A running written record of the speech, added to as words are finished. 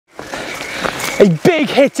A big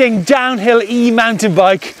hitting downhill e-mountain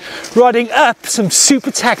bike riding up some super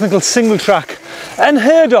technical single track,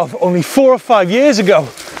 unheard of only 4 or 5 years ago.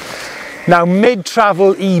 Now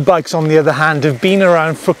mid-travel e-bikes on the other hand have been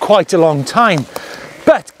around for quite a long time,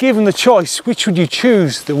 but given the choice, which would you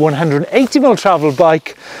choose? The 180mm travel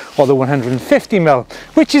bike or the 150mm?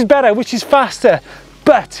 Which is better, which is faster,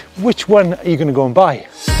 but which one are you going to go and buy?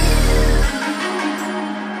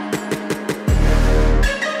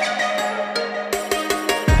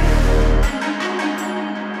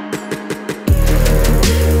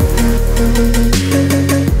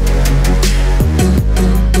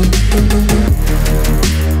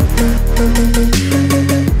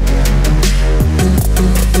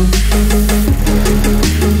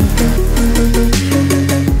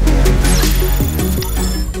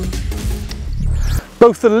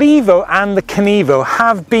 Both the Levo and the Kenevo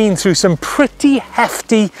have been through some pretty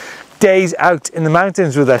hefty days out in the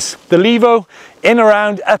mountains with us. The Levo in,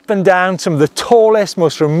 around, up and down some of the tallest,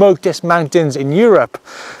 most remotest mountains in Europe.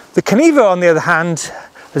 The Kenevo, on the other hand,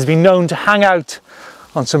 has been known to hang out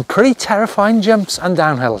on some pretty terrifying jumps and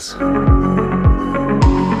downhills.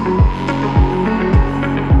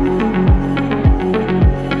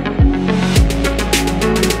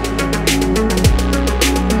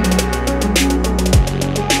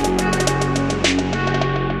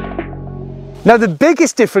 Now the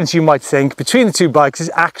biggest difference you might think between the two bikes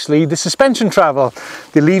is actually the suspension travel.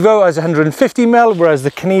 The Levo has 150mm whereas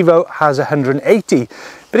the Kenevo has 180.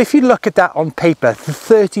 But if you look at that on paper, the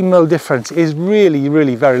 30mm difference is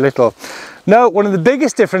really very little. No, one of the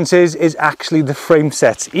biggest differences is actually the frame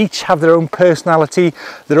sets. Each have their own personality,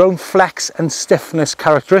 their own flex and stiffness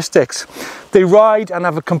characteristics. They ride and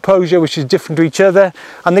have a composure which is different to each other,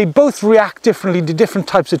 and they both react differently to different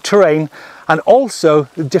types of terrain and also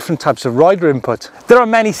the different types of rider input. There are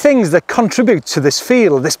many things that contribute to this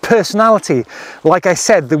feel, this personality. Like I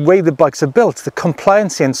said, the way the bikes are built, the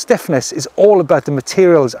compliancy and stiffness is all about the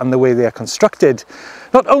materials and the way they are constructed.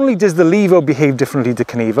 Not only does the Levo behave differently to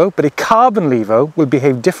Kenevo, but a carbon Levo will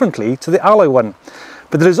behave differently to the alloy one.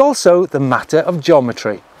 But there is also the matter of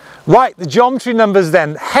geometry. Right, the geometry numbers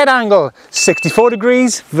then. Head angle, 64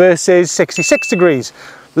 degrees versus 66 degrees.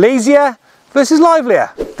 Lazier versus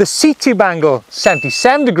livelier. The seat tube angle,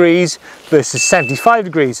 77 degrees versus 75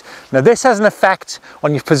 degrees. Now this has an effect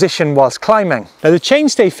on your position whilst climbing. Now the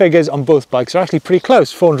chainstay figures on both bikes are actually pretty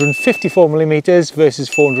close, 454mm versus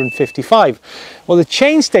 455. What the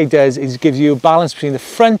chainstay does is gives you a balance between the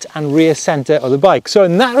front and rear centre of the bike. So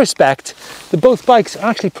in that respect, both bikes are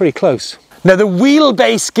actually pretty close. Now the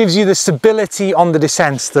wheelbase gives you the stability on the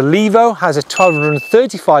descents. The Levo has a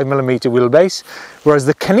 1235mm wheelbase, whereas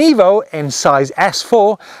the Kenevo in size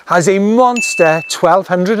S4 has a monster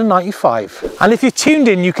 1295. And if you're tuned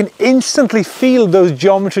in, you can instantly feel those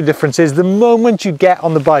geometry differences the moment you get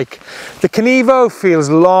on the bike. The Kenevo feels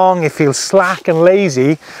long, it feels slack and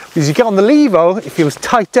lazy. As you get on the Levo, it feels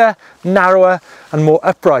tighter, narrower and more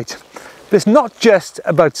upright. But it's not just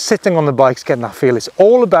about sitting on the bikes getting that feel, it's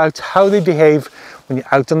all about how they behave when you're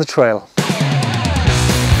out on the trail.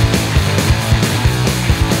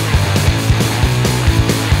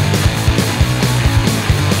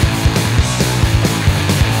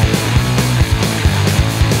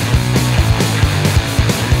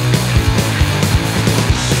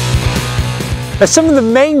 Now some of the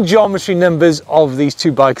main geometry numbers of these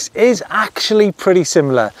two bikes is actually pretty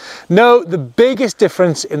similar. No, the biggest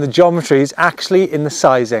difference in the geometry is actually in the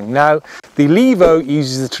sizing. Now the Levo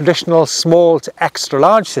uses the traditional small to extra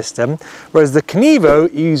large system, whereas the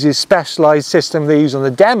Kenevo uses specialized system they use on the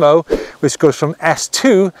demo, which goes from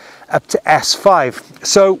S2 up to S5.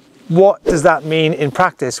 So what does that mean in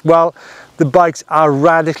practice? Well, the bikes are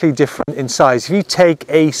radically different in size. If you take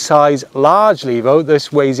a size large Levo,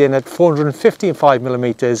 this weighs in at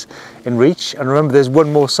 455mm in reach, and remember there's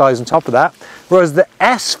one more size on top of that, whereas the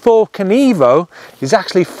S4 Kenevo is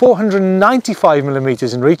actually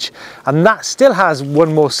 495mm in reach, and that still has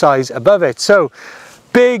one more size above it. So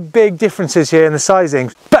big differences here in the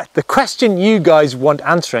sizing. But the question you guys want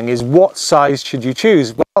answering is, what size should you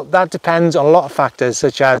choose? Well, that depends on a lot of factors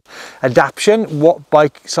such as adaptation, what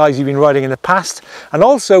bike size you've been riding in the past, and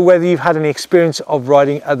also whether you've had any experience of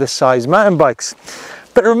riding other size mountain bikes.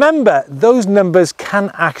 But remember, those numbers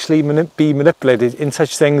can actually be manipulated in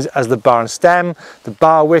such things as the bar and stem, the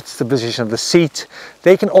bar width, the position of the seat.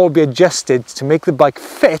 They can all be adjusted to make the bike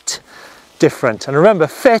fit different. And remember,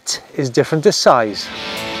 fit is different to size.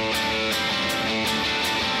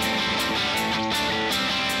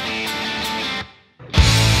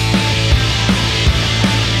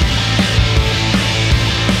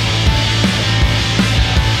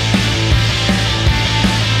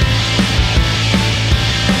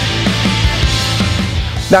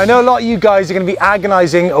 Now I know a lot of you guys are going to be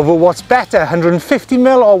agonizing over what's better,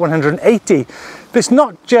 150mm or 180, but it's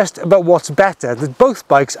not just about what's better, that both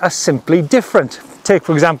bikes are simply different. Take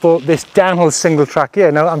for example this downhill single track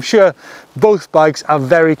here. Now I'm sure both bikes are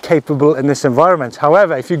very capable in this environment.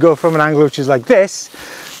 However, if you go from an angle which is like this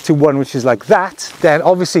to one which is like that, then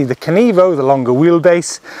obviously the Kenevo, the longer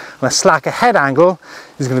wheelbase and a slacker head angle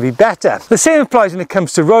is going to be better. The same applies when it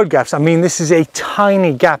comes to road gaps. I mean, this is a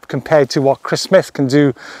tiny gap compared to what Chris Smith can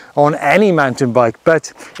do on any mountain bike,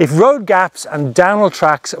 but if road gaps and downhill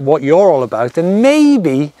tracks are what you're all about, then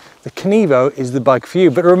maybe the Kenevo is the bike for you.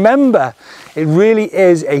 But remember, it really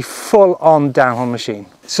is a full-on downhill machine.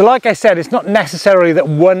 So like I said, it's not necessarily that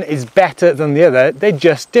one is better than the other, they're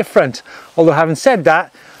just different. Although having said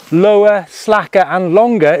that, lower, slacker and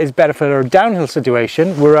longer is better for a downhill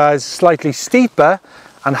situation, whereas slightly steeper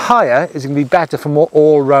and higher is going to be better for more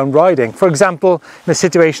all-round riding. For example, in a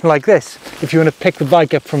situation like this, if you want to pick the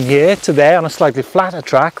bike up from here to there on a slightly flatter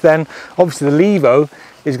track, then obviously the Levo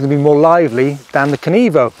is going to be more lively than the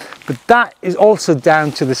Kenevo. But that is also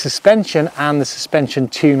down to the suspension and the suspension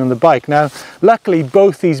tune on the bike. Now, luckily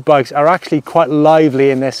both these bikes are actually quite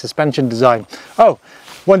lively in their suspension design. Oh,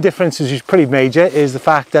 one difference which is pretty major is the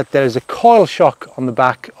fact that there is a coil shock on the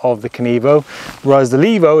back of the Kenevo, whereas the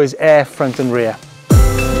Levo is air front and rear.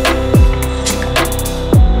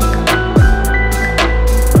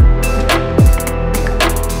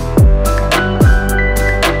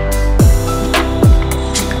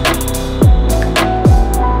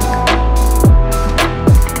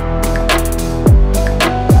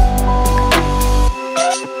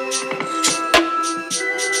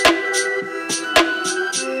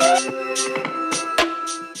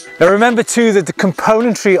 Now remember too that the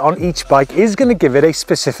componentry on each bike is going to give it a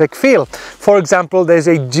specific feel. For example, there's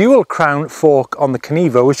a dual crown fork on the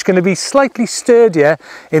Kenevo which is going to be slightly sturdier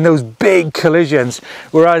in those big collisions,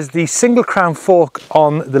 whereas the single crown fork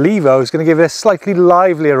on the Levo is going to give it a slightly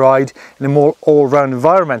livelier ride in a more all-round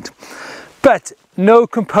environment. But no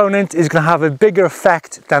component is going to have a bigger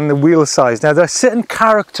effect than the wheel size. Now there are certain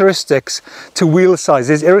characteristics to wheel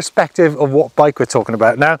sizes irrespective of what bike we're talking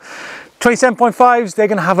about. Now 27.5s, they're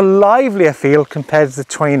going to have a livelier feel compared to the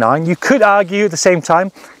 29. You could argue at the same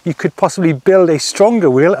time, you could possibly build a stronger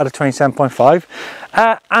wheel at a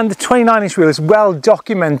 27.5. And the 29-inch wheel is well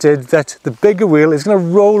documented that the bigger wheel is going to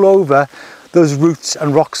roll over those roots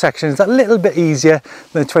and rock sections a little bit easier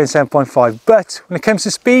than the 27.5. But when it comes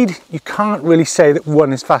to speed, you can't really say that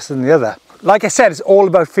one is faster than the other. Like I said, it's all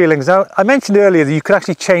about feelings. Now, I mentioned earlier that you could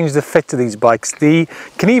actually change the fit to these bikes. The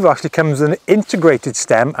Kenevo actually comes with an integrated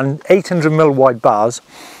stem and 800mm wide bars,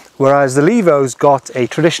 whereas the Levo's got a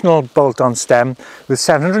traditional bolt-on stem with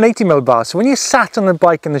 780mm bars. So when you're sat on the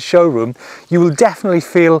bike in the showroom, you will definitely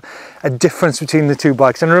feel a difference between the two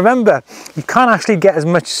bikes. And remember, you can't actually get as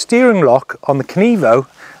much steering lock on the Kenevo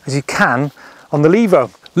as you can on the Levo.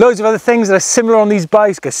 Loads of other things that are similar on these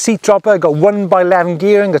bikes. Got seat dropper, got 1x11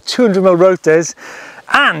 gearing, got 200mm rotors.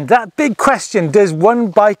 And that big question, does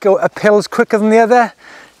one bike go up hills quicker than the other?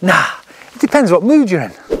 Nah, it depends what mood you're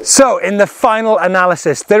in. So in the final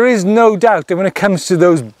analysis, there is no doubt that when it comes to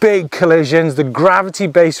those big collisions, the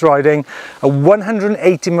gravity-based riding, a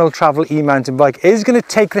 180mm travel e-mountain bike is going to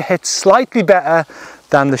take the hit slightly better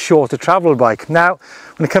than the shorter travel bike. Now,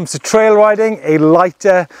 when it comes to trail riding, a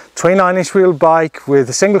lighter 29-inch wheel bike with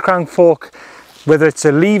a single crown fork, whether it's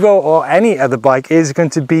a Levo or any other bike, is going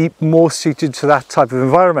to be more suited to that type of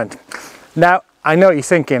environment. Now, I know what you're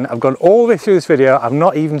thinking, I've gone all the way through this video, I've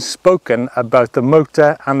not even spoken about the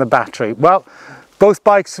motor and the battery. Well, both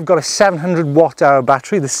bikes have got a 700 watt-hour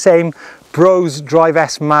battery, the same Bros Drive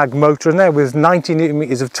S Mag motor in there with 90 Newton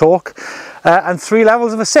meters of torque and 3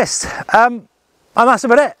 levels of assist. And that's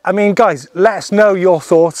about it. I mean, guys, let us know your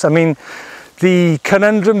thoughts. I mean, the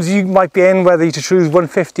conundrums you might be in, whether you choose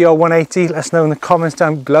 150 or 180, let us know in the comments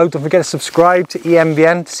down below. Don't forget to subscribe to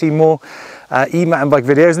EMBN to see more e-mountain bike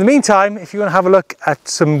videos. In the meantime, if you want to have a look at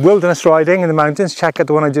some wilderness riding in the mountains, check out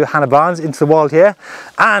the one I do with Hannah Barnes, Into the Wild here,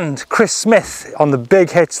 and Chris Smith on the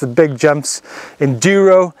big hits, the big jumps,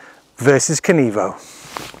 Enduro versus Kenevo,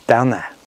 down there.